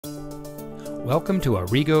Welcome to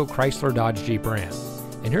Arrigo Chrysler Dodge Jeep Ram.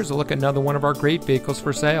 And here's a look at another one of our great vehicles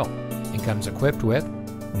for sale. It comes equipped with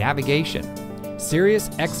navigation, Sirius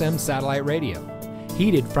XM satellite radio,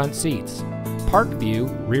 heated front seats, park view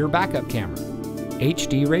rear backup camera,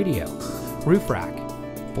 HD radio, roof rack,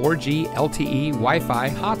 4G LTE Wi-Fi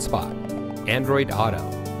hotspot, Android Auto,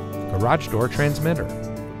 garage door transmitter,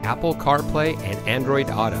 Apple CarPlay and Android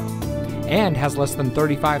Auto, and has less than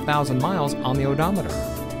 35,000 miles on the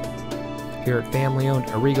odometer. Here at family-owned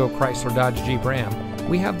Arrigo Chrysler Dodge Jeep Ram,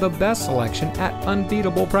 we have the best selection at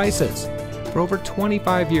unbeatable prices. For over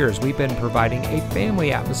 25 years, we've been providing a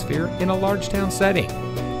family atmosphere in a large town setting,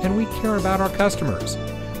 and we care about our customers.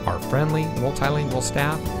 Our friendly, multilingual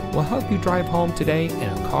staff will help you drive home today in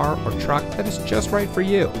a car or truck that is just right for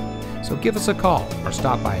you. So give us a call or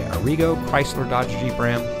stop by Arrigo Chrysler Dodge Jeep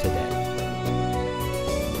Ram today.